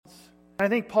I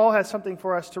think Paul has something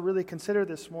for us to really consider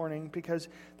this morning, because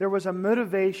there was a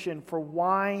motivation for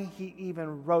why he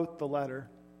even wrote the letter.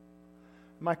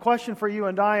 My question for you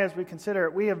and I as we consider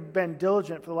it, we have been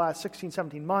diligent for the last 16,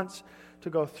 17 months to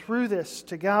go through this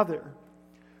together.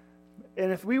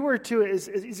 And if we were to, as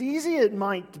easy it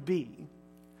might be,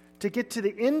 to get to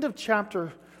the end of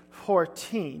chapter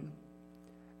 14,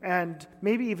 and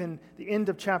maybe even the end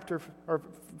of chapter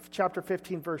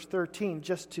 15, verse 13,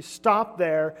 just to stop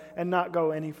there and not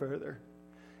go any further.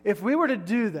 If we were to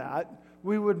do that,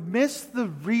 we would miss the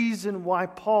reason why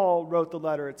Paul wrote the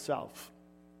letter itself.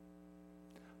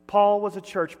 Paul was a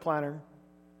church planner,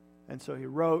 and so he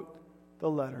wrote the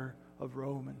letter of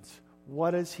Romans.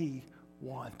 What does he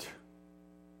want?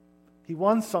 He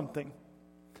wants something.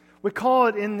 We call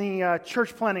it in the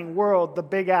church planning world the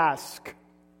big ask.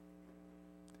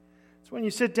 It's when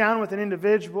you sit down with an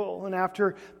individual and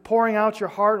after pouring out your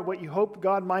heart and what you hope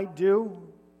God might do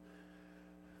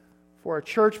for a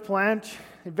church plant,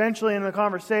 eventually in the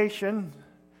conversation,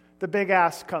 the big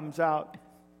ask comes out.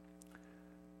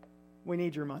 We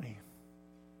need your money.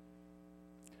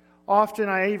 Often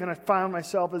I found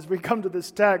myself, as we come to this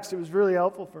text, it was really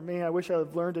helpful for me. I wish I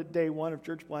had learned it day one of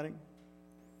church planning.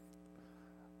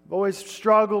 I've always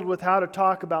struggled with how to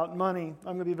talk about money.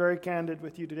 I'm going to be very candid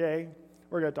with you today.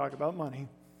 We're going to talk about money.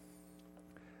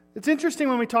 It's interesting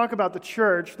when we talk about the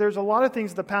church, there's a lot of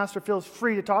things the pastor feels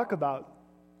free to talk about.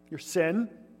 Your sin.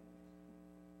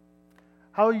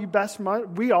 How you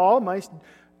we all might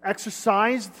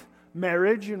exercise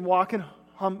marriage and walk in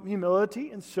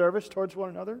humility and service towards one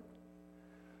another.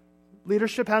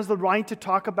 Leadership has the right to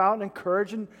talk about and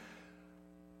encourage and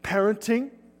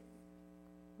parenting.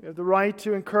 We have the right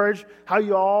to encourage how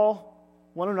you all,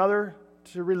 one another,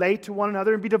 to relate to one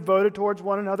another and be devoted towards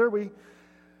one another. We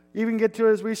even get to,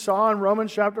 as we saw in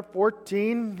Romans chapter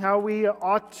 14, how we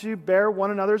ought to bear one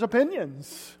another's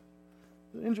opinions.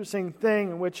 It's an interesting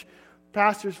thing in which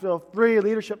pastors feel free,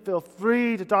 leadership feel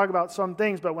free to talk about some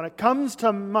things, but when it comes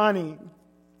to money,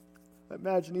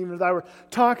 imagine even if I were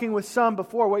talking with some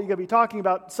before, what are you going to be talking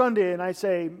about Sunday, and I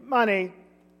say, money.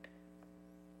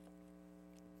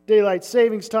 Daylight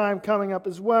savings time coming up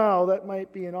as well, that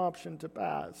might be an option to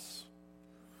pass.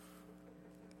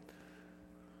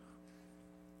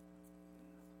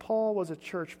 Paul was a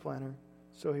church planner,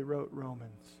 so he wrote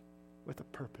Romans with a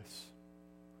purpose.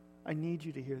 I need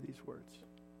you to hear these words.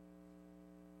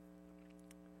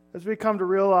 As we come to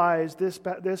realize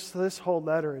this whole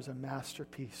letter is a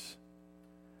masterpiece.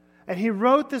 And he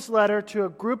wrote this letter to a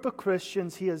group of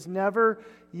Christians he has never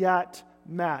yet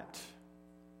met.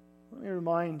 Let me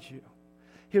remind you.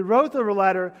 He wrote the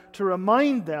letter to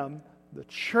remind them, the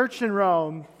church in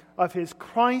Rome, of his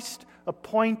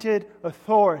Christ-appointed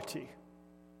authority.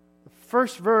 The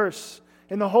first verse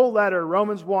in the whole letter,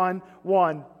 Romans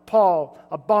 1:1, Paul,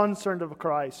 a bondservant of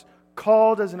Christ,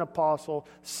 called as an apostle,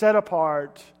 set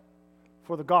apart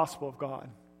for the gospel of God.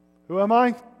 Who am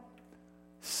I?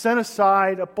 Set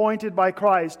aside, appointed by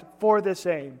Christ for this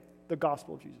aim, the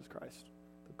gospel of Jesus Christ,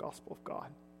 the gospel of God.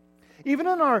 Even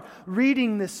in our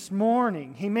reading this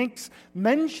morning, he makes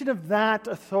mention of that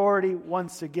authority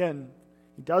once again.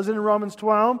 He does it in Romans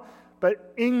 12,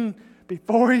 but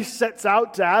before he sets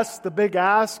out to ask the big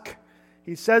ask,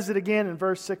 he says it again in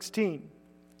verse 16.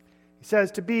 He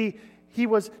says he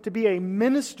was to be a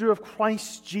minister of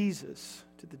Christ Jesus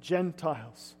to the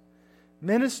Gentiles,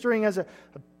 ministering as a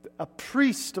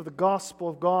priest of the gospel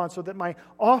of God, so that my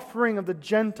offering of the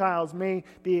Gentiles may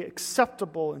be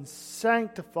acceptable and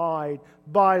sanctified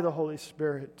by the Holy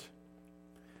Spirit.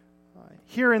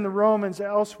 Here in the Romans,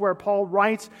 elsewhere, Paul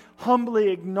writes humbly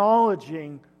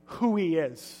acknowledging who he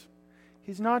is.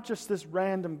 He's not just this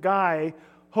random guy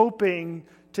hoping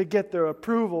to get their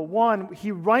approval.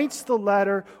 He writes the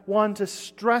letter, to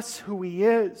stress who he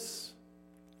is.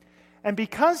 And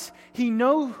because he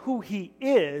knows who he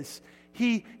is,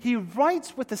 he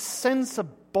writes with a sense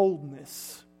of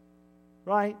boldness.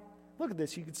 Right? Look at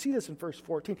this. You can see this in verse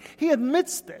 14. He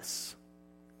admits this.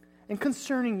 And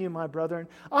concerning you, my brethren,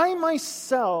 I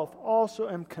myself also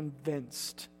am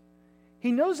convinced.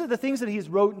 He knows that the things that he's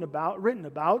written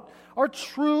about are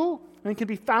true and can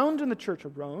be found in the church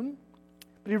of Rome.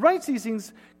 But he writes these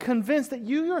things convinced that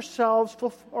you yourselves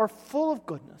are full of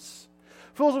goodness,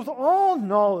 filled with all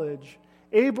knowledge,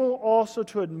 able also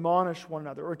to admonish one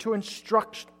another or to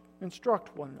instruct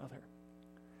one another.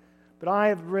 But I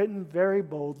have written very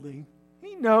boldly.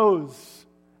 He knows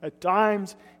at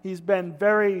times he's been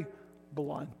very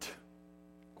blunt.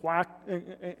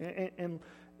 In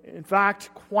fact,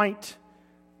 quite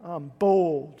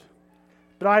bold.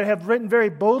 But I have written very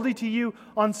boldly to you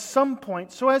on some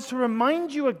points, so as to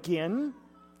remind you again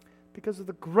because of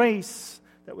the grace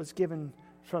that was given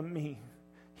from me.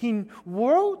 He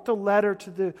wrote the letter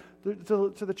to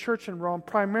the church in Rome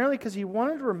primarily because he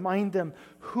wanted to remind them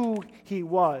who he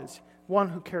was, one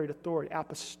who carried authority,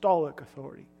 apostolic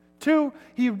authority. 2,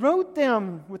 he wrote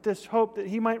them with this hope that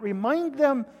he might remind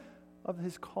them of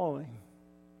his calling.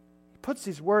 He puts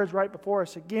these words right before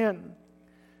us again.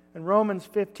 In Romans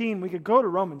 15, we could go to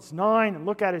Romans 9 and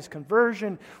look at his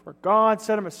conversion, where God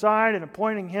set him aside and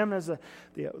appointing him as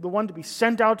the one to be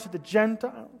sent out to the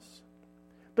Gentiles.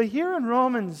 But here in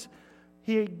Romans,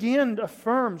 he again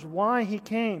affirms why he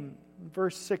came. In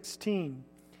verse 16,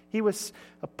 he was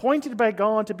appointed by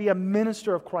God to be a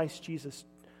minister of Christ Jesus,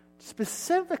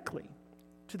 specifically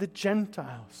to the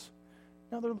Gentiles.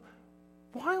 Now,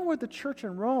 why would the church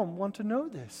in Rome want to know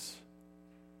this?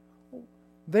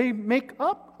 They make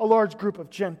up a large group of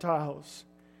Gentiles.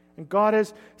 And God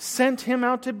has sent him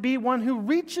out to be one who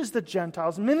reaches the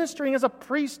Gentiles, ministering as a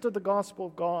priest of the gospel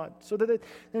of God, so that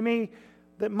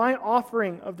that my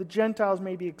offering of the Gentiles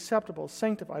may be acceptable,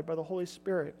 sanctified by the Holy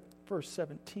Spirit. Verse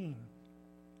 17.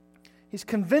 He's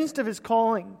convinced of his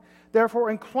calling. Therefore,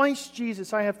 in Christ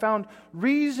Jesus, I have found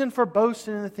reason for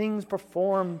boasting in the things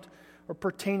performed or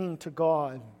pertaining to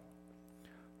God.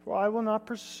 For I will not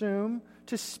presume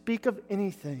to speak of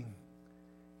anything.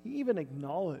 He even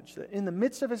acknowledged that in the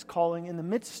midst of his calling, in the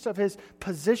midst of his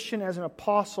position as an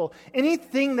apostle,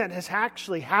 anything that has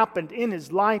actually happened in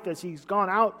his life as he's gone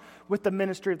out with the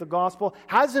ministry of the gospel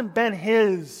hasn't been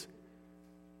his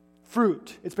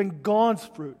fruit. It's been God's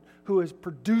fruit who has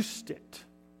produced it.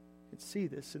 You can see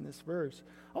this in this verse.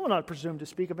 I will not presume to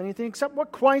speak of anything except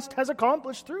what Christ has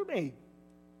accomplished through me,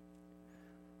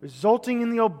 resulting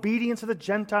in the obedience of the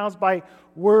Gentiles by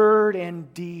word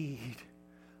and deed.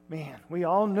 Man, we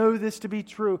all know this to be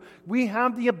true. We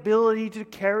have the ability to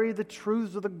carry the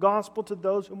truths of the gospel to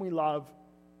those whom we love.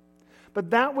 But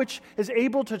that which is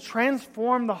able to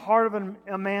transform the heart of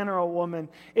a man or a woman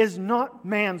is not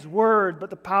man's word, but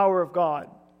the power of God.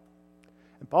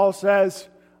 And Paul says,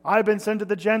 I've been sent to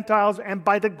the Gentiles, and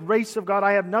by the grace of God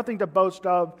I have nothing to boast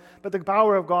of, but the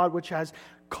power of God which has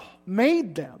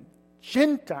made them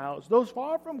Gentiles, those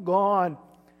far from God,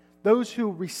 those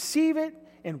who receive it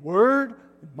in word,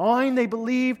 in mind, they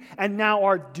believe, and now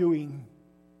are doing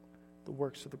the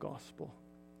works of the gospel.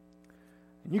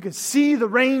 And you can see the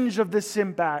range of this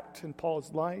impact in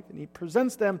Paul's life, and he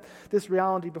presents them this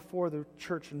reality before the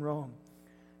church in Rome.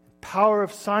 The power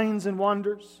of signs and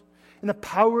wonders, and the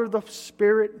power of the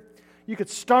Spirit. You could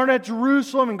start at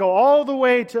Jerusalem and go all the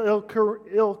way to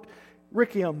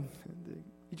Illyricum.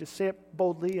 You just say it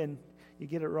boldly and you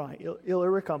get it right.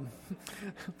 Illyricum.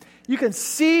 You can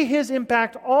see his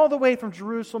impact all the way from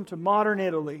Jerusalem to modern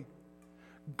Italy.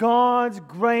 God's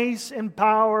grace and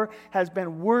power has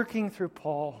been working through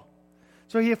Paul.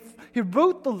 So he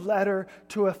wrote the letter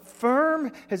to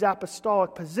affirm his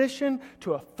apostolic position,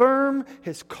 to affirm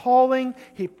his calling.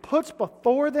 He puts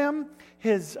before them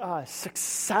his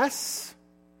success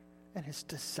and his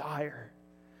desire.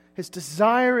 His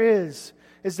desire is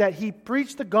that he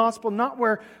preach the gospel not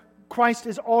where Christ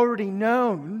is already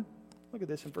known. Look at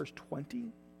this in verse 20.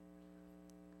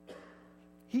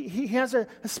 He has a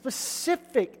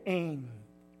specific aim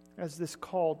as this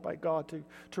called by God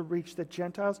to reach the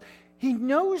Gentiles. He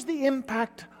knows the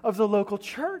impact of the local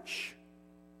church.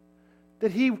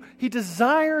 That he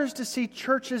desires to see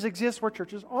churches exist where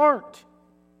churches aren't.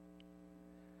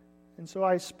 And so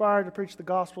I aspire to preach the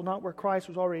gospel not where Christ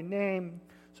was already named,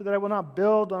 so that I will not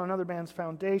build on another man's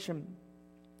foundation.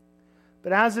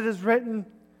 But as it is written,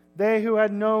 they who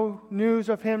had no news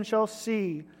of him shall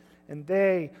see, and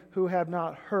they who have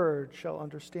not heard shall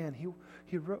understand.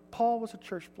 Paul was a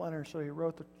church planner, so he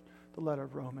wrote the letter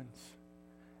of Romans.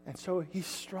 And so he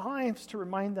strives to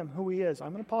remind them who he is.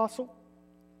 I'm an apostle.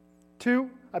 2,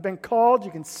 I've been called. You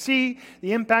can see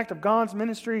the impact of God's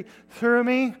ministry through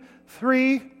me.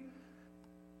 3,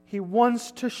 he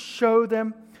wants to show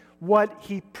them what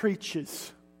he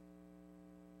preaches.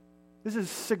 This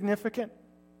is significant.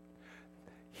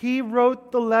 He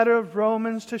wrote the letter of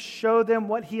Romans to show them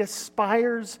what he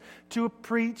aspires to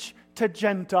preach to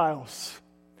Gentiles.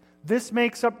 This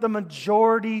makes up the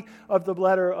majority of the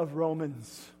letter of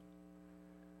Romans.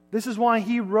 This is why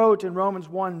he wrote in Romans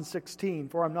 1:16,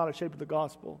 "For I'm not ashamed of the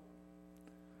gospel.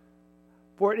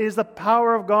 For it is the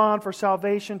power of God for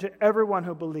salvation to everyone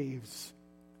who believes,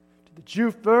 to the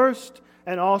Jew first,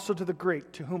 and also to the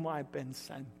Greek, to whom I've been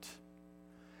sent."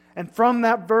 And from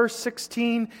that verse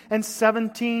 16 and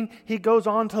 17, he goes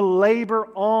on to labor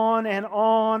on and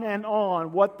on and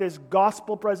on what this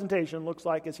gospel presentation looks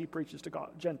like as he preaches to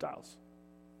Gentiles.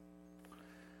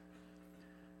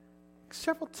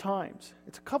 several times,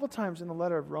 it's a couple times in the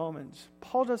letter of Romans,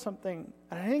 Paul does something,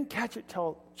 and I didn't catch it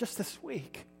till just this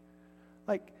week.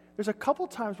 Like, there's a couple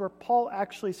times where Paul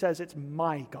actually says it's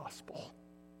my gospel.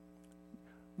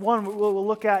 One we'll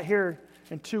look at here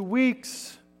in 2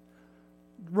 weeks,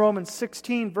 Romans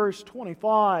 16, verse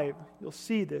 25. You'll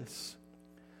see this.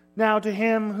 Now to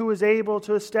him who is able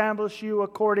to establish you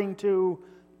according to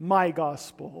my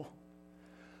gospel.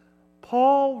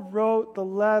 Paul wrote the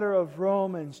letter of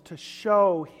Romans to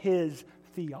show his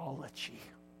theology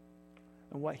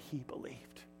and what he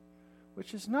believed,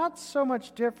 which is not so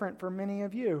much different for many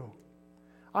of you.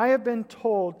 I have been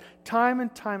told time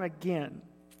and time again,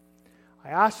 I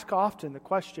ask often the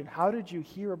question, how did you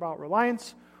hear about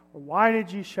Reliance, or why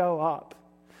did you show up?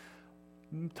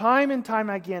 Time and time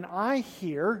again, I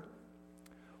hear,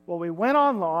 well, we went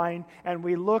online and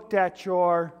we looked at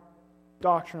your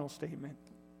doctrinal statement.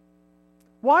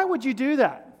 Why would you do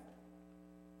that?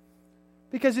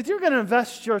 Because if you're going to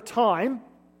invest your time,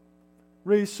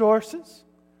 resources,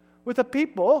 with the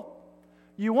people,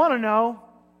 you want to know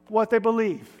what they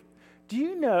believe. Do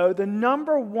you know the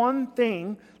number one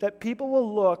thing that people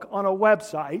will look on a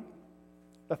website,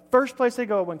 the first place they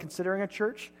go when considering a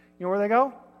church, you know where they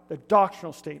go? The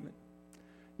doctrinal statement.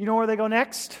 You know where they go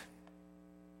next?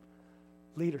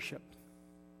 Leadership.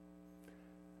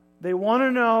 They want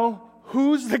to know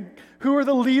who are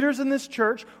the leaders in this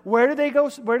church? Where do they go?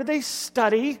 Where do they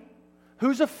study?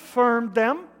 Who's affirmed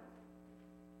them?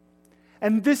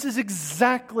 And this is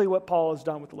exactly what Paul has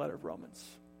done with the letter of Romans.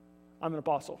 I'm an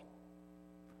apostle,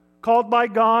 called by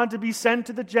God to be sent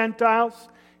to the Gentiles.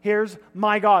 Here's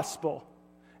my gospel,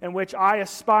 in which I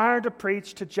aspire to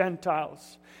preach to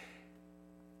Gentiles.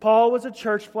 Paul was a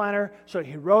church planner, so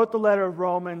he wrote the letter of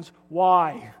Romans.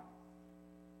 Why?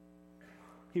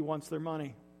 He wants their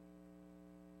money.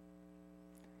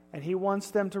 And he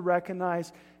wants them to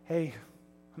recognize, hey,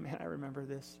 man, I remember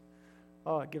this.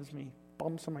 Oh, it gives me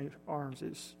bumps on my arms.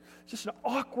 It's just an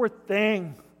awkward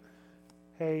thing.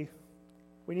 Hey,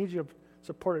 we need you to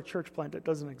support a church plant that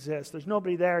doesn't exist. There's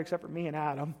nobody there except for me and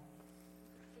Adam.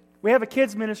 We have a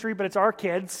kids ministry, but it's our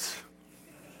kids.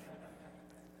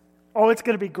 Oh, it's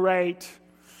going to be great.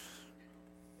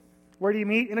 Where do you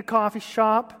meet? In a coffee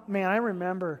shop? Man, I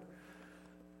remember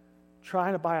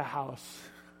trying to buy a house.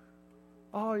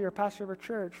 Oh, you're a pastor of a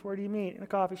church. Where do you meet? In a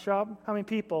coffee shop? How many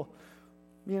people?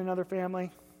 Me and another family.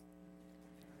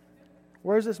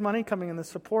 Where's this money coming in, the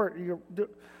support?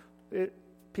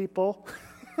 People.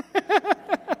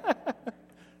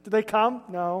 Do they come?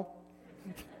 No.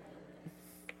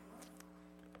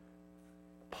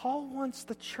 Paul wants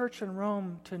the church in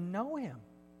Rome to know him.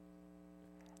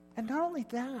 And not only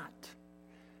that,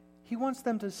 he wants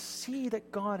them to see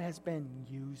that God has been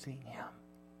using him.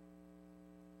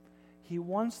 He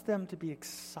wants them to be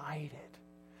excited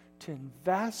to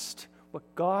invest what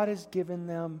God has given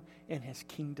them in his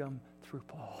kingdom through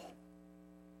Paul.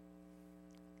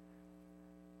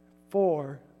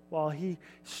 For while he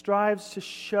strives to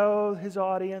show his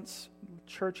audience,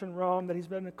 church in Rome, that he's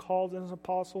been called as an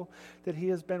apostle, that he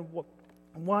has been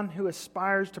one who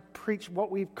aspires to preach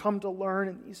what we've come to learn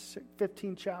in these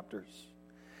 15 chapters,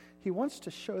 he wants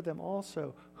to show them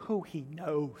also who he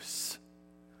knows.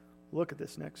 Look at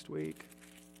this next week.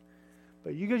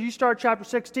 But you start chapter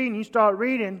 16, you start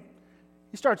reading,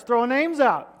 he starts throwing names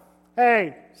out.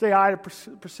 Hey, say hi to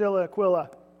Priscilla,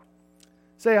 Aquila.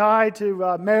 Say hi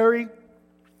to Mary.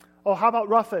 Oh, how about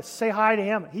Rufus? Say hi to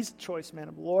him. He's a choice man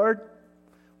of the Lord.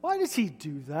 Why does he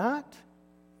do that?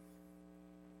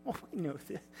 Well, we know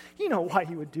this. You know why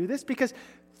he would do this. Because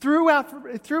through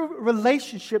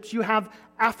relationships, you have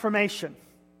affirmation.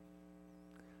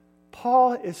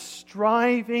 Paul is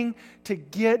striving to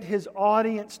get his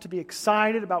audience to be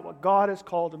excited about what God has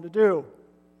called him to do.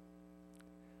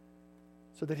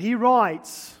 So that he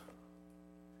writes,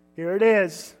 here it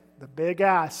is, the big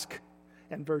ask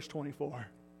in verse 24.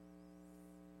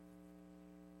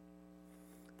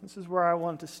 This is where I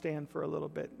want to stand for a little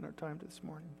bit in our time this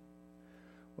morning.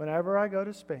 Whenever I go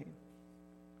to Spain,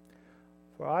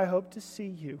 for I hope to see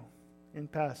you in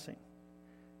passing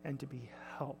and to be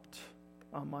helped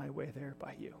on my way there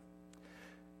by you.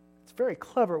 It's very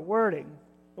clever wording.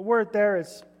 The word there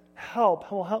is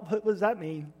help. Well, help, what does that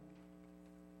mean?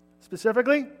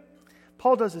 Specifically,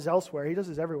 Paul does this elsewhere. He does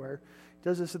this everywhere. He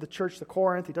does this at the church of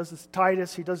Corinth. He does this to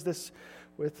Titus. He does this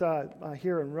with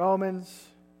here in Romans.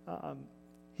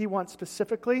 He wants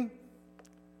specifically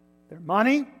their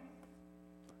money,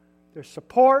 their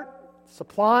support,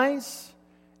 supplies,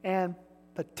 and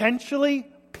potentially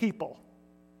people.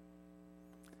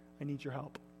 I need your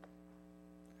help.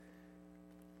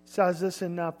 says this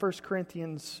in 1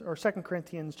 Corinthians or 2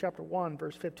 Corinthians chapter 1,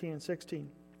 verse 15 and 16.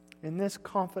 In this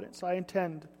confidence I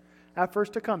intend at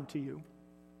first to come to you,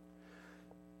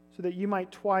 so that you might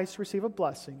twice receive a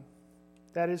blessing,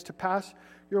 that is, to pass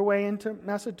your way into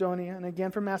Macedonia, and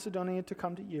again from Macedonia to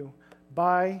come to you,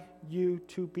 by you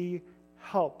to be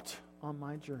helped on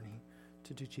my journey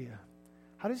to Judea.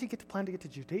 How does he get the plan to get to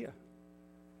Judea?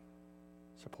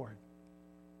 Support.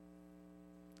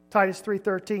 Titus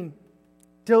 3:13.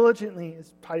 Diligently,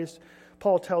 as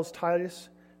Paul tells Titus,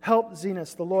 help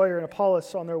Zenas, the lawyer, and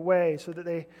Apollos on their way, so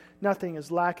that nothing is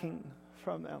lacking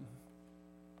from them.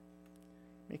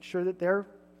 Make sure that they're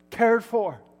cared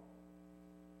for,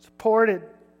 supported.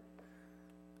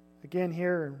 Again,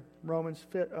 here in Romans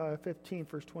 15,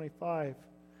 verse 25.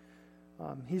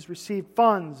 He's received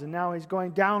funds, and now he's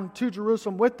going down to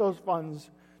Jerusalem with those funds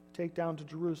to take down to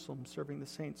Jerusalem, serving the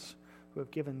saints who have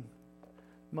given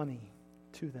money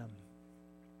to them.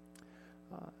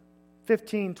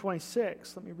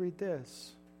 15:26. Let me read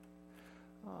this.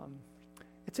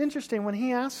 It's interesting when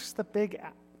he asks the big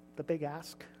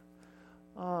ask.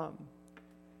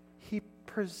 He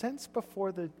presents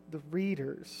before the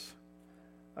readers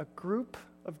a group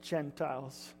of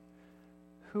Gentiles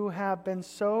who have been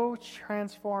so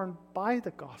transformed by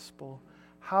the gospel,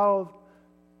 how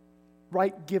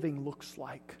right giving looks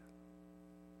like.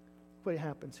 What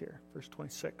happens here, verse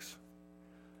 26.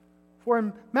 For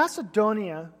in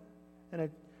Macedonia and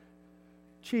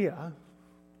Achaia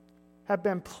have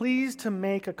been pleased to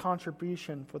make a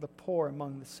contribution for the poor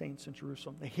among the saints in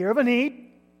Jerusalem. They hear of a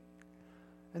need,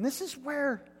 and this is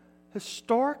where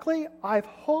historically I've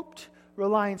hoped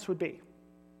Reliance would be.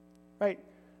 Right?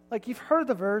 Like you've heard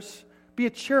the verse, be a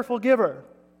cheerful giver.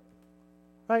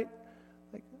 Right?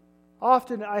 Like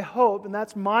often I hope, and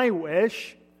that's my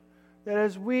wish, that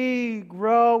as we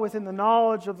grow within the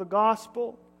knowledge of the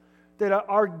gospel, that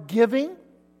our giving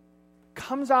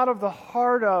comes out of the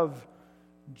heart of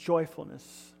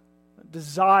joyfulness,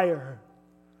 desire.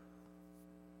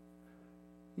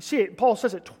 You see it, Paul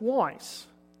says it twice.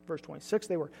 Verse 26,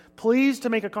 they were pleased to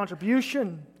make a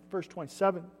contribution. Verse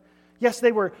 27, yes,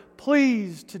 they were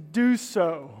pleased to do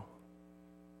so.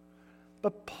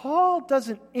 But Paul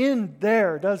doesn't end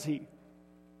there, does he?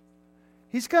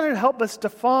 He's going to help us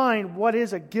define what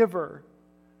is a giver.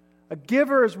 A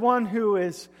giver is one who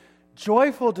is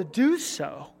joyful to do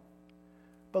so.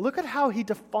 But look at how he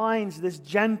defines this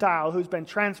Gentile who's been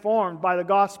transformed by the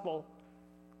gospel.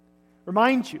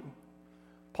 Remind you,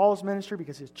 Paul's ministry,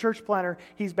 because he's a church planner,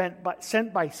 he's been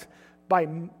sent by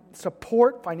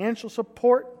support, financial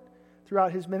support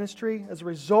throughout his ministry. As a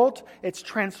result, it's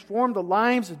transformed the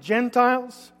lives of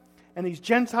Gentiles. And these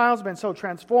Gentiles have been so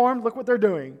transformed, look what they're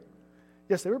doing.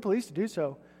 Yes, they were pleased to do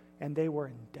so, and they were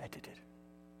indebted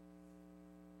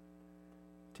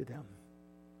to them.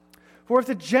 For if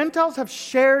the Gentiles have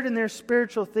shared in their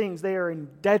spiritual things, they are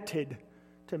indebted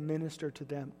to minister to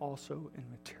them also in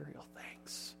material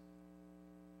things.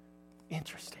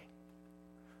 Interesting.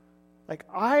 Like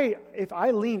if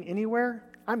I lean anywhere,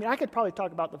 I could probably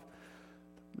talk about the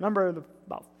number of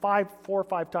about 4 or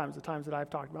 5 times the times that I've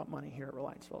talked about money here at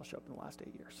Reliance Fellowship in the last 8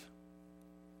 years.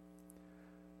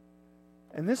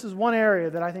 And this is one area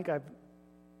that I think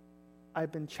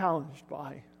I've been challenged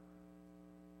by.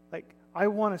 Like, I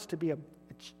want us to be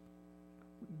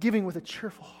giving with a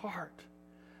cheerful heart.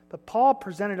 But Paul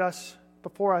presented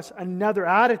before us another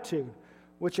attitude,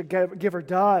 which a giver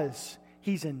does.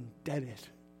 He's indebted.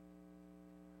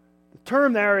 The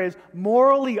term there is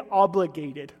morally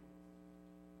obligated.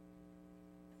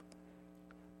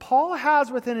 Paul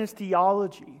has within his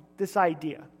theology this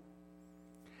idea.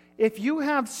 If you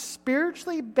have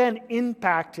spiritually been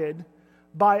impacted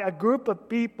by a group of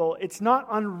people, it's not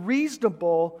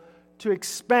unreasonable to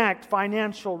expect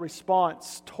financial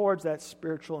response towards that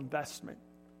spiritual investment.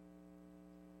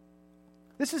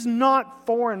 This is not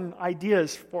foreign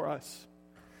ideas for us.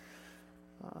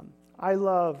 I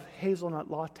love hazelnut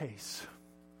lattes.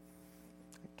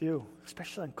 I do,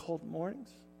 especially on cold mornings.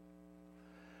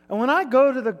 And when I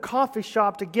go to the coffee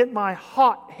shop to get my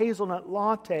hot hazelnut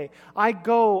latte, I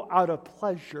go out of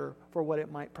pleasure for what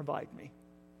it might provide me.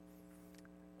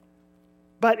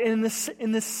 But in the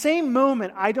same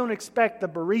moment, I don't expect the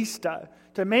barista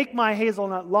to make my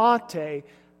hazelnut latte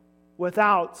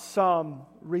without some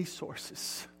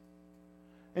resources.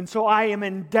 And so I am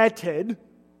indebted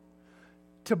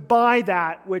to buy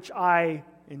that which I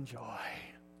enjoy.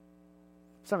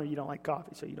 Some of you don't like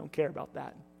coffee, so you don't care about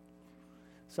that.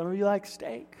 Some of you like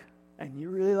steak, and you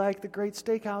really like the great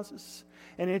steakhouses.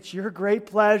 And it's your great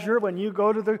pleasure when you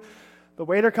go to The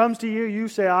waiter comes to you, you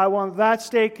say, I want that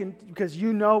steak, because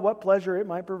you know what pleasure it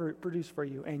might produce for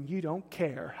you, and you don't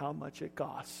care how much it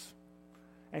costs.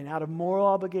 And out of moral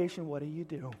obligation, what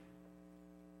do?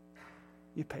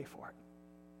 You pay for it.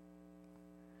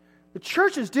 The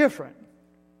church is different.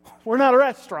 We're not a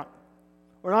restaurant.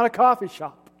 We're not a coffee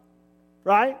shop.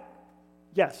 Right?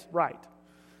 Yes, right.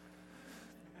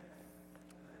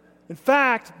 In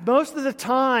fact, most of the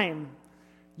time,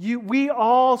 we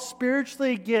all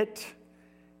spiritually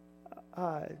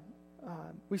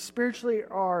we spiritually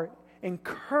are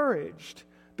encouraged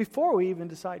before we even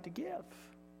decide to give.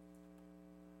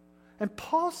 And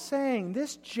Paul's saying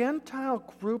this Gentile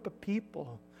group of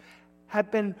people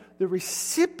have been the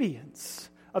recipients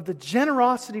of the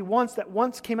generosity that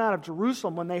once came out of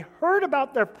Jerusalem. When they heard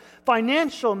about their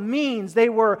financial means, they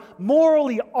were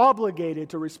morally obligated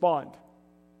to respond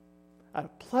out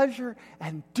of pleasure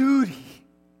and duty.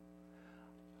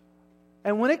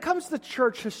 And when it comes to the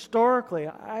church historically,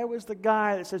 I was the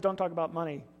guy that says, don't talk about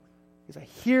money. Because I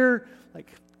hear,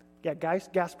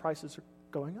 gas prices are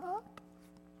going up.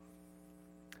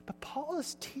 But Paul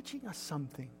is teaching us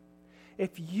something.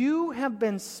 If you have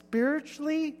been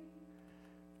spiritually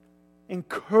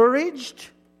encouraged,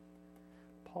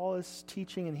 Paul is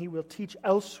teaching, and he will teach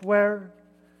elsewhere,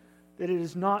 that it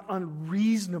is not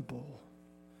unreasonable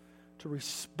to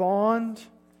respond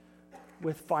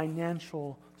with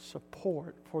financial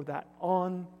support for that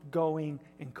ongoing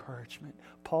encouragement.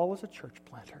 Paul was a church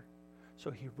planter, so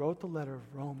he wrote the letter of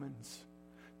Romans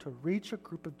to reach a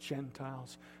group of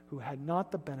Gentiles who had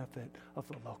not the benefit of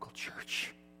the local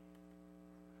church.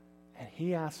 And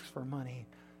he asks for money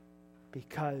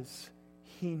because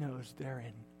he knows they're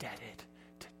indebted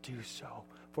to do so,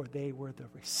 for they were the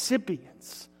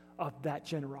recipients of that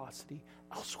generosity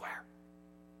elsewhere.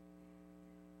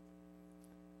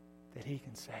 That he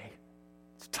can say,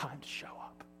 it's time to show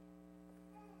up.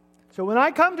 So when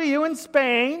I come to you in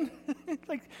Spain,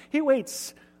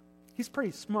 he's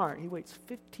pretty smart. He waits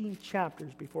 15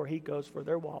 chapters before he goes for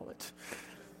their wallet.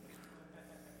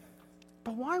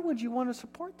 But why would you want to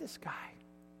support this guy?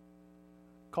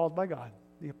 Called by God,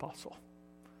 the apostle.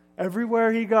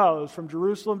 Everywhere he goes, from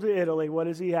Jerusalem to Italy, what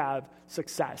does he have?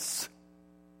 Success.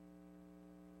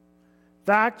 In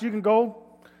fact, you can go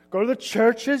to the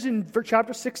churches in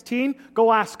chapter 16,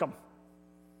 go ask them.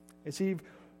 Is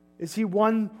he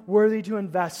one worthy to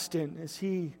invest in? Is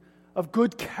he of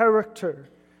good character?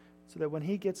 So that when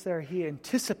he gets there, he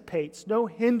anticipates no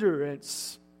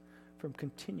hindrance from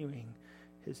continuing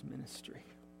his ministry.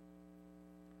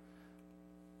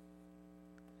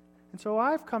 And so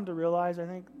I've come to realize,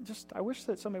 I wish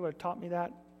that somebody would have taught me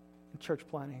that in church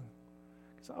planning.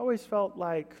 Because I always felt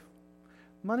like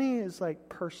money is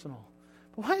personal.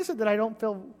 But why is it that I don't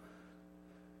feel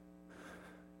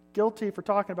guilty for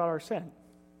talking about our sin?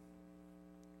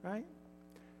 Right?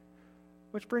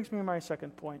 Which brings me to my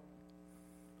second point.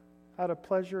 Out of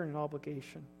pleasure and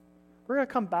obligation. We're going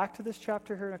to come back to this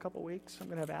chapter here in a couple of weeks. I'm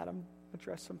going to have Adam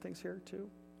address some things here too.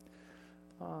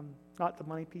 Not the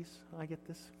money piece. I get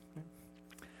this.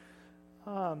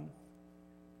 But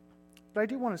I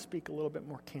do want to speak a little bit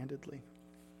more candidly.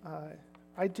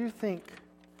 I do think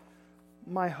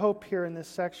my hope here in this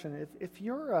section, if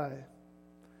you're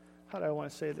how do I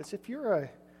want to say this? If you're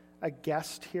a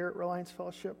guest here at Reliance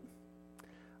Fellowship,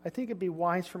 I think it'd be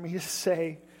wise for me to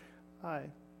say,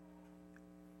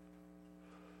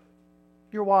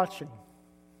 you're watching.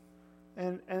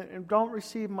 And don't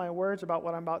receive my words about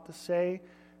what I'm about to say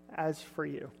as for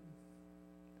you.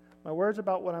 My words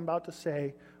about what I'm about to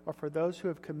say are for those who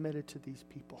have committed to these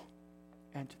people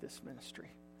and to this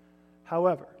ministry.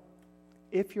 However,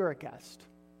 if you're a guest,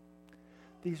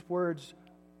 these words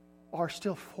are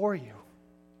still for you.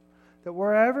 That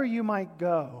wherever you might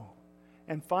go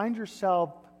and find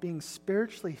yourself being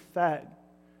spiritually fed,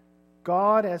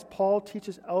 God, as Paul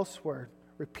teaches elsewhere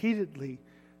repeatedly,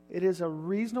 it is a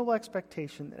reasonable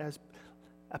expectation that as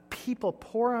a people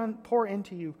pour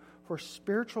into you for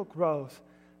spiritual growth,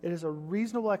 it is a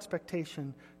reasonable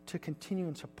expectation to continue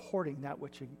in supporting that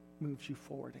which moves you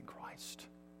forward in Christ.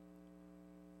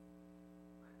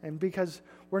 And because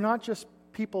we're not just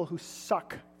people who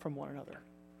suck from one another.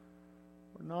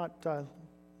 We're not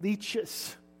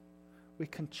leeches. We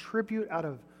contribute out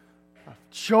of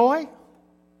joy.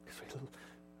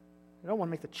 I don't want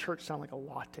to make the church sound like a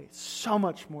latte. It's so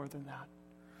much more than that.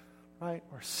 Right?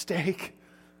 Or steak.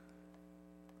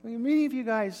 Many of you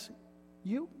guys,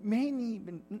 you may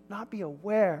even not be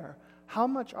aware how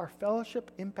much our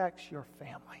fellowship impacts your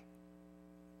family.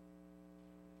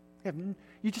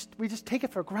 We just take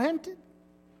it for granted.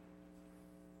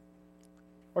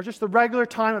 Or just the regular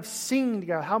time of singing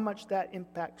together, how much that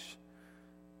impacts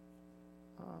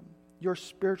your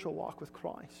spiritual walk with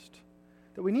Christ.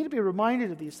 That we need to be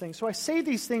reminded of these things. So I say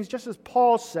these things just as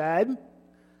Paul said. In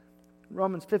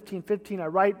Romans 15:15,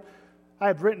 I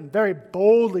have written very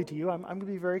boldly to you. I'm going to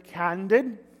be very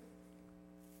candid,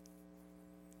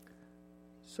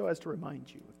 so as to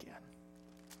remind you again.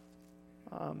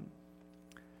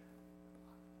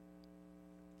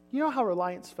 You know how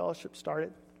Reliance Fellowship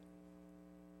started?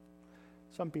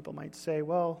 Some people might say,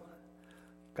 well,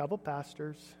 a couple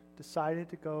pastors decided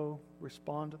to go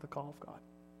respond to the call of God.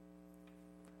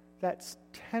 That's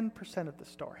 10% of the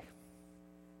story.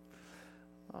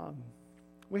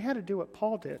 We had to do what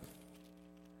Paul did.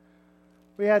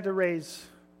 We had to raise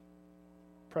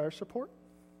prayer support,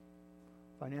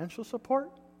 financial support.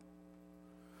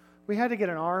 We had to get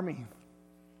an army.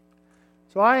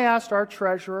 So I asked our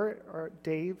treasurer, or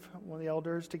Dave, one of the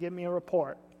elders, to give me a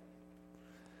report.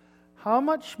 How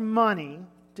much money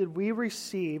did we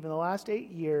receive in the last 8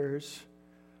 years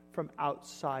from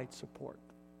outside support?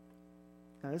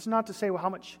 Now, this is not to say how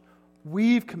much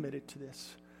we've committed to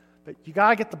this, but you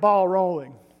got to get the ball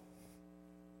rolling.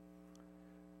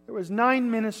 There was 9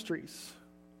 ministries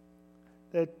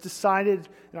that decided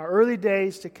in our early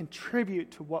days to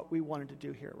contribute to what we wanted to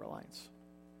do here at Reliance.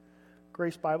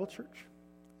 Grace Bible Church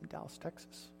in Dallas,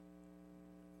 Texas.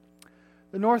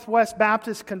 The Northwest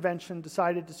Baptist Convention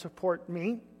decided to support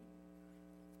me,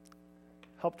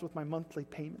 helped with my monthly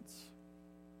payments.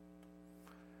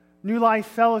 New Life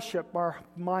Fellowship,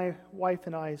 my wife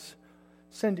and I's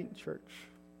sending church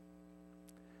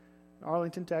in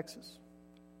Arlington, Texas.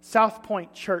 South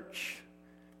Point Church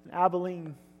in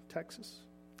Abilene, Texas.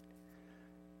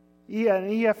 An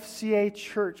EFCA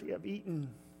church of Eaton,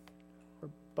 where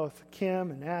both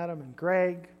Kim and Adam and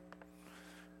Greg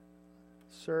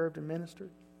served and ministered.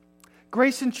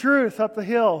 Grace and Truth up the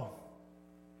hill.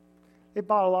 They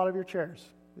bought a lot of your chairs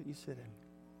that you sit in.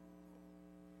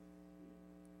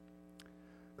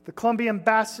 The Columbian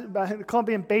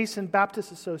Basin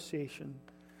Baptist Association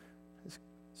has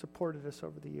supported us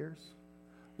over the years.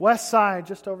 West Side,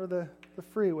 just over the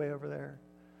freeway over there,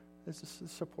 has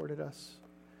supported us.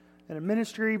 And a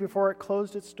ministry, before it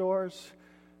closed its doors,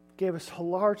 gave us a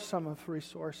large sum of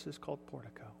resources called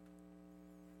Portico.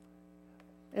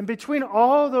 And between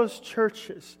all those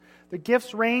churches, the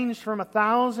gifts ranged from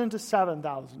 $1,000 to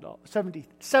 $7,000, $70,000.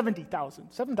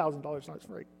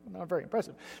 $7,000 not very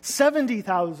impressive.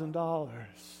 $70,000.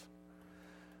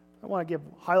 I want to give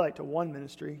highlight to one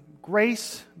ministry,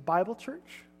 Grace Bible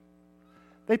Church.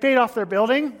 They paid off their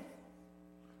building,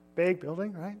 big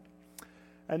building, right?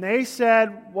 And they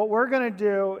said, what we're going to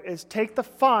do is take the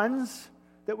funds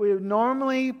that we would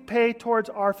normally pay towards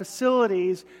our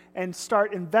facilities and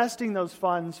start investing those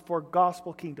funds for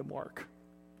gospel kingdom work.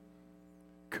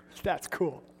 That's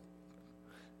cool.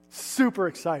 Super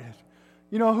excited.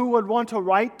 You know who would want to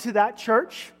write to that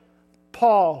church?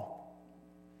 Paul.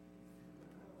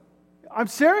 I'm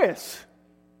serious.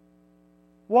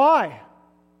 Why?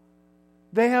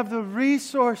 They have the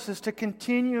resources to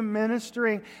continue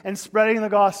ministering and spreading the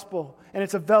gospel, and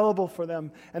it's available for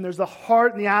them. And there's the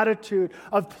heart and the attitude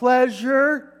of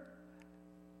pleasure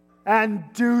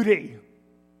and duty.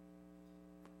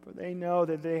 For they know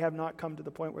that they have not come to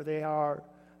the point where they are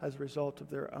as a result of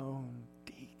their own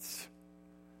deeds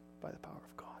by the power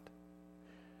of God.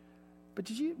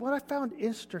 But what I found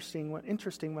interesting when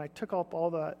I took up all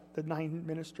the 9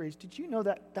 ministries, did you know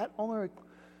that only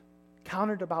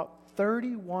counted about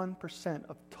 31%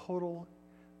 of total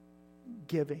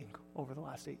giving over the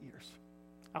last 8 years,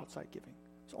 outside giving.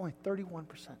 It's only 31%.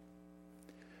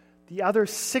 The other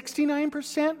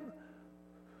 69%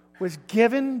 was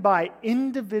given by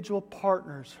individual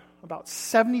partners, about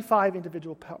 75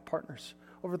 individual partners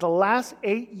over the last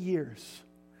 8 years.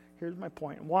 Here's my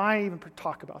point. Why even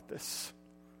talk about this?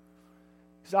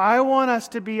 Because I want us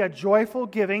to be a joyful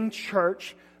giving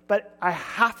church, but I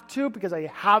have to, because I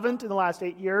haven't in the last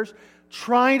 8 years,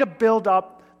 trying to build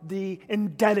up the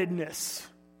indebtedness.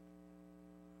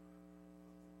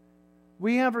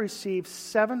 We have received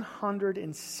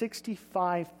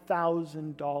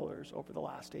 $765,000 over the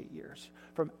last 8 years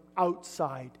from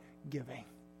outside giving.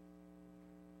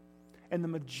 And the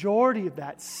majority of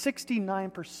that,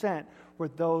 69%, were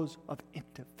those of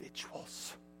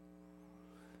individuals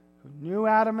who knew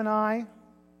Adam and I,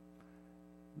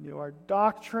 knew our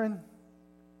doctrine,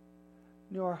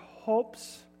 knew our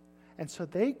hopes, and so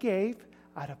they gave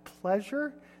out of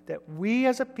pleasure that we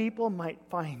as a people might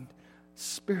find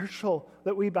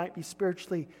that we might be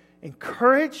spiritually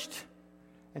encouraged,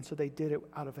 and so they did it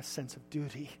out of a sense of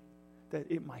duty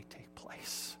that it might take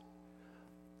place.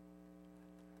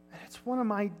 And it's one of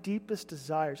my deepest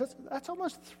desires. That's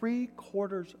almost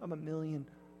 $750,000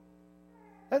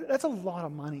 That's a lot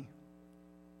of money.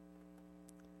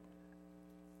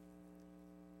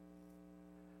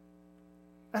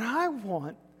 And I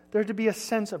want there to be a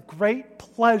sense of great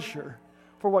pleasure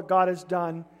for what God has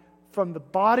done from the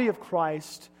body of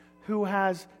Christ, who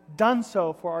has done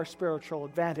so for our spiritual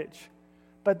advantage.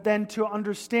 But then to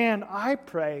understand, I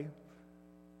pray,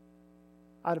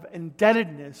 out of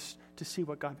indebtedness, to see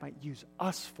what God might use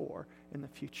us for in the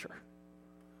future.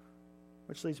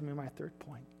 Which leads me to my third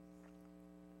point.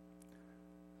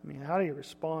 I mean, how do you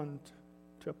respond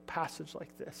to a passage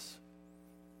like this?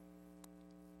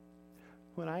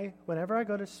 Whenever I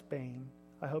go to Spain,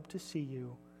 I hope to see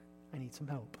you. I need some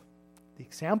help. The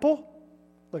example?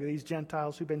 Look at these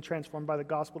Gentiles who've been transformed by the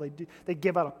gospel. They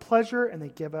give out a pleasure and they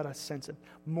give out a sense of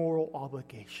moral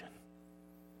obligation.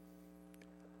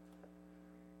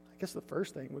 I guess the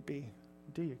first thing would be,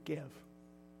 do you give?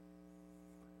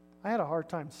 I had a hard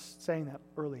time saying that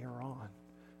earlier on.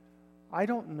 I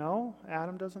don't know.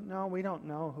 Adam doesn't know. We don't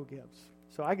know who gives.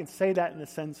 So I can say that in the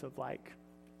sense of like,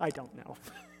 I don't know.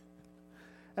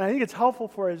 And I think it's helpful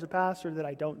for as a pastor that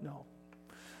I don't know.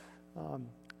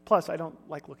 Plus, I don't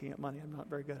like looking at money. I'm not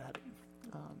very good at it.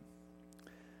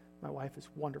 My wife is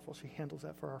wonderful. She handles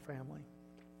that for our family.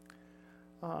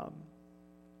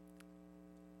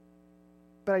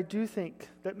 But I do think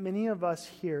that many of us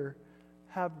here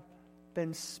have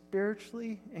been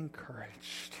spiritually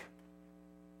encouraged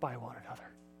by one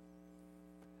another.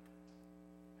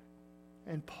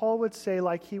 And Paul would say,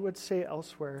 like he would say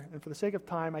elsewhere, and for the sake of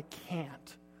time, I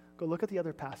can't. Go look at the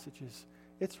other passages.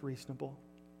 It's reasonable.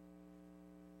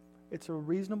 It's a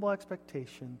reasonable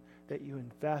expectation that you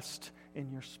invest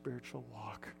in your spiritual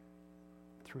walk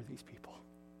through these people.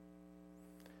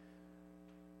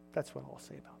 That's what I'll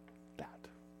say about that.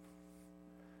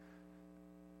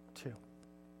 2,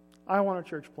 I want a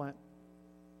church plant.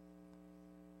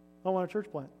 I want a church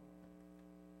plant.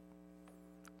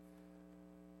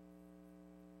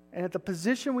 And at the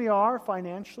position we are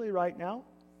financially right now,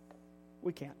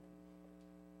 we can't.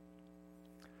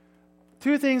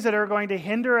 2 things that are going to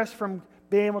hinder us from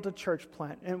being able to church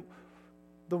plant. And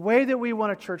the way that we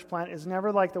want a church plant is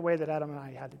never like the way that Adam and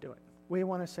I had to do it. We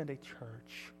want to send a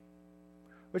church,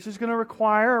 which is going to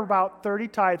require about 30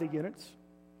 tithing units,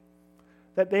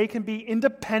 that they can be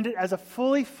independent as a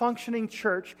fully functioning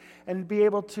church and be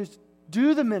able to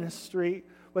do the ministry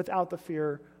without the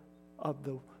fear of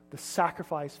the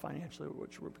sacrifice financially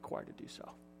which we're required to do so.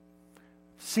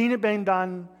 Seen it being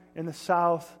done in the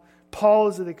South. Paul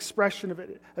is an expression of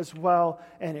it as well,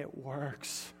 and it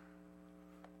works.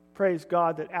 Praise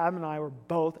God that Adam and I were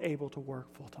both able to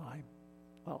work full-time.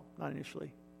 Well, not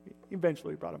initially.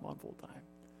 Eventually we brought him on full-time.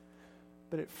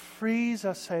 But it frees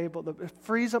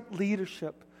up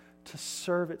leadership to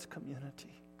serve its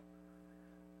community.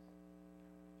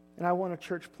 And I want a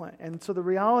church plant. And so the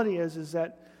reality is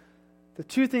that the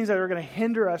 2 things that are going to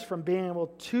hinder us from being able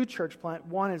to church plant,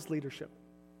 one is leadership.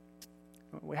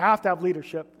 We have to have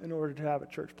leadership in order to have a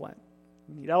church plant.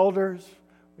 We need elders.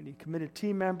 We need committed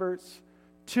team members.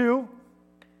 2,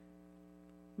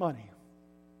 money.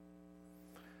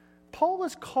 Paul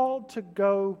was called to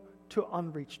go to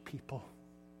unreached people.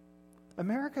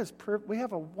 We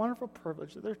have a wonderful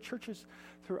privilege that there are churches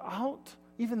throughout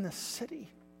even the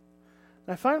city.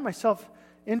 And I find myself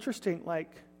interesting, like,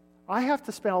 I have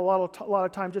to spend a lot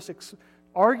of time just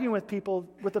arguing with people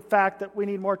with the fact that we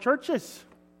need more churches.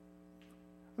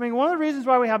 I mean, one of the reasons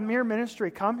why we have Mere Ministry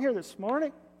come here this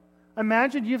morning,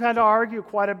 imagine you've had to argue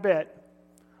quite a bit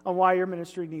on why your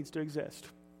ministry needs to exist.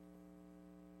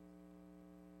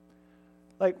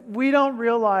 Like, we don't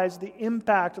realize the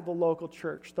impact of the local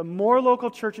church. The more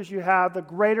local churches you have, the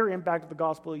greater impact of the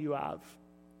gospel you have.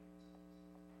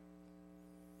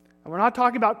 And we're not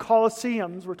talking about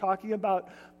coliseums. We're talking about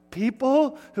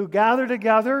people who gather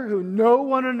together, who know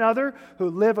one another, who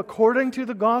live according to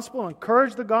the gospel,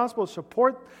 encourage the gospel,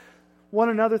 support one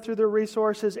another through their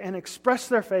resources, and express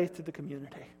their faith to the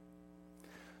community.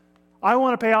 I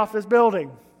want to pay off this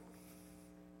building.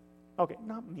 Okay,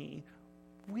 not me.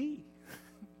 We.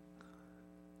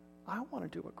 I want to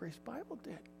do what Grace Bible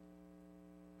did.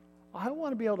 I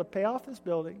want to be able to pay off this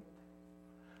building,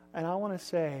 and I want to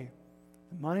say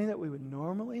the money that we would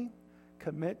normally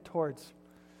commit towards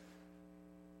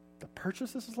the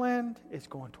purchase of this land is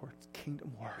going towards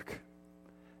kingdom work.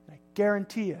 And I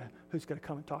guarantee you who's going to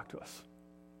come and talk to us.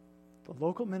 The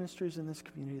local ministries in this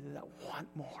community that want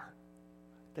more,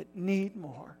 that need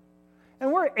more.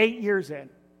 And we're 8 years in,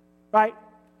 right?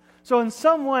 So in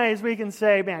some ways we can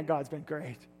say, man, God's been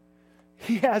great.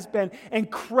 He has been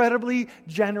incredibly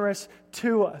generous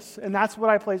to us. And that's what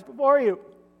I place before you.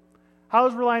 How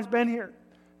has Reliance been here?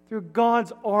 Through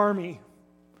God's army.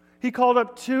 He called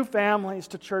up 2 families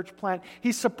to church plant.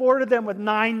 He supported them with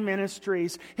 9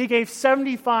 ministries. He gave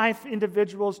 75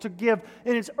 individuals to give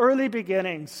in its early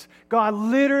beginnings. God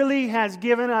literally has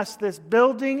given us this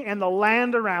building and the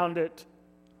land around it.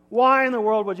 Why in the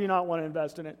world would you not want to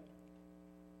invest in it?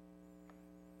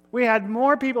 We had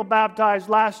more people baptized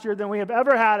last year than we have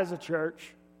ever had as a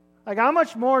church. Like, how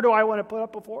much more do I want to put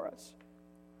up before us?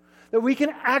 That we can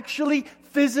actually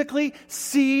physically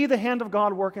see the hand of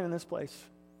God working in this place.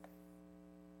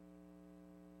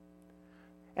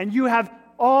 And you have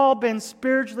all been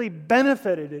spiritually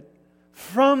benefited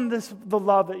from the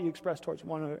love that you express towards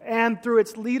one another. And through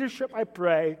its leadership, I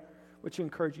pray, which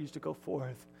encourages you to go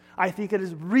forth. I think it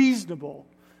is reasonable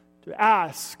to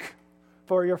ask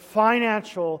for your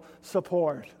financial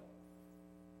support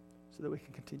so that we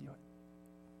can continue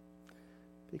it.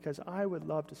 Because I would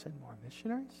love to send more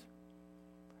missionaries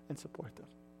and support them.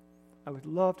 I would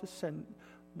love to send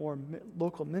more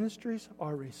local ministries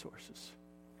or resources.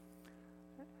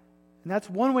 And that's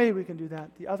one way we can do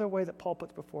that. The other way that Paul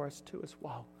puts before us too is,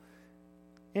 wow,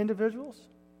 individuals,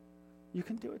 you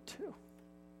can do it too.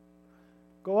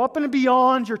 Go up and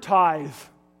beyond your tithe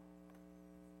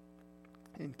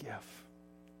and give.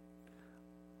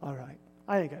 All right,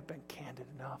 I think I've been candid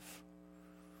enough.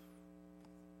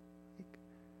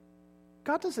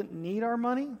 God doesn't need our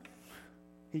money.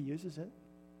 He uses it.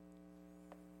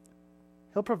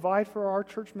 He'll provide for our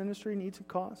church ministry needs and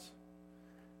costs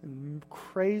in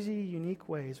crazy, unique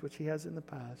ways, which He has in the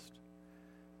past.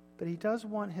 But He does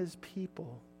want His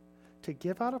people to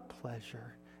give out of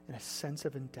pleasure and a sense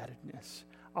of indebtedness.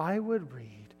 I would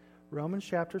read Romans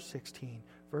chapter 16,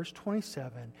 verse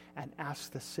 27, and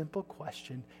ask the simple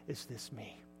question, is this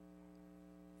me?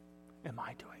 Am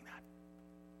I doing that?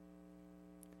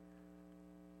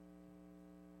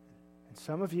 And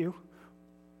some of you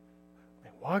may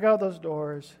walk out those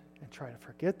doors and try to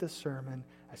forget this sermon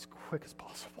as quick as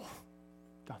possible.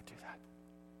 Don't do that.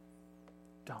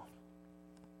 Don't.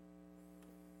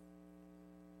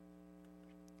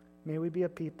 May we be a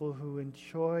people who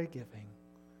enjoy giving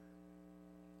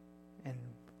and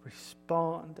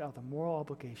respond out of the moral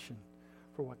obligation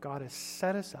for what God has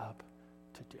set us up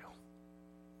to do.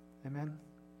 Amen?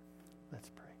 Let's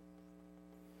pray.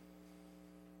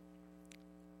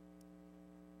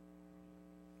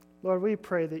 Lord, we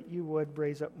pray that you would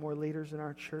raise up more leaders in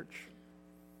our church.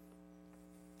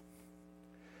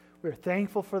 We are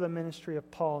thankful for the ministry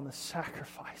of Paul and the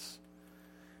sacrifice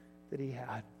that he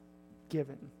had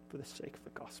given for the sake of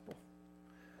the gospel.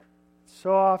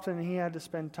 So often he had to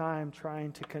spend time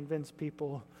trying to convince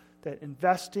people that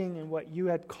investing in what you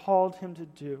had called him to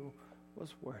do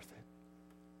was worth it.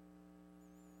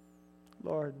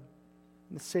 Lord,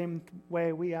 in the same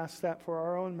way we ask that for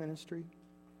our own ministry.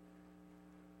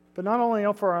 But not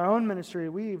only for our own ministry,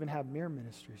 we even have mere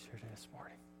ministries here this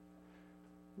morning.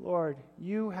 Lord,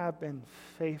 you have been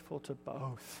faithful to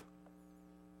both.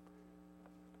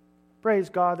 Praise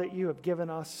God that you have given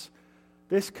us,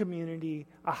 this community,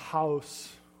 a house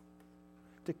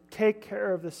to take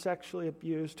care of the sexually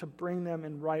abused, to bring them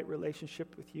in right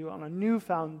relationship with you on a new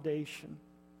foundation.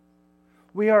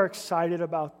 We are excited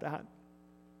about that.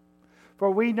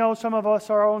 For we know some of us,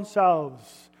 our own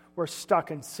selves, were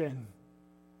stuck in sin.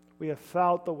 We have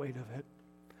felt the weight of it.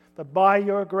 But by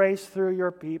your grace, through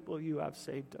your people, you have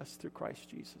saved us through Christ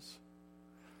Jesus.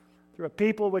 Through a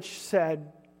people which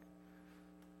said,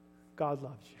 God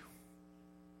loves you,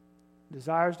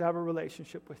 desires to have a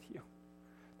relationship with you,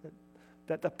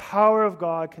 that the power of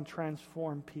God can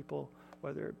transform people,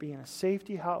 whether it be in a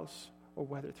safety house or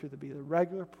whether it be the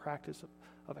regular practice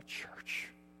of a church.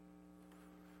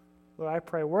 Lord, I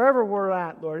pray wherever we're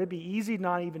at, Lord, it'd be easy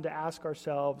not even to ask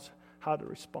ourselves how to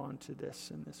respond to this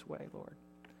in this way, Lord.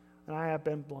 And I have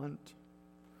been blunt.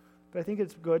 But I think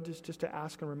it's good just to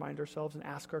ask and remind ourselves and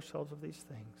ask ourselves of these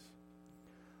things.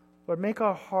 Lord, make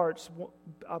our hearts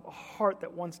a heart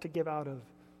that wants to give out of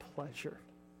pleasure,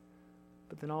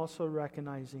 but then also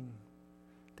recognizing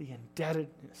the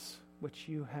indebtedness which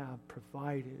you have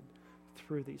provided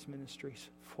through these ministries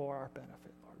for our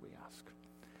benefit, Lord, we ask.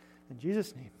 In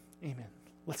Jesus' name, amen.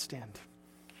 Let's stand.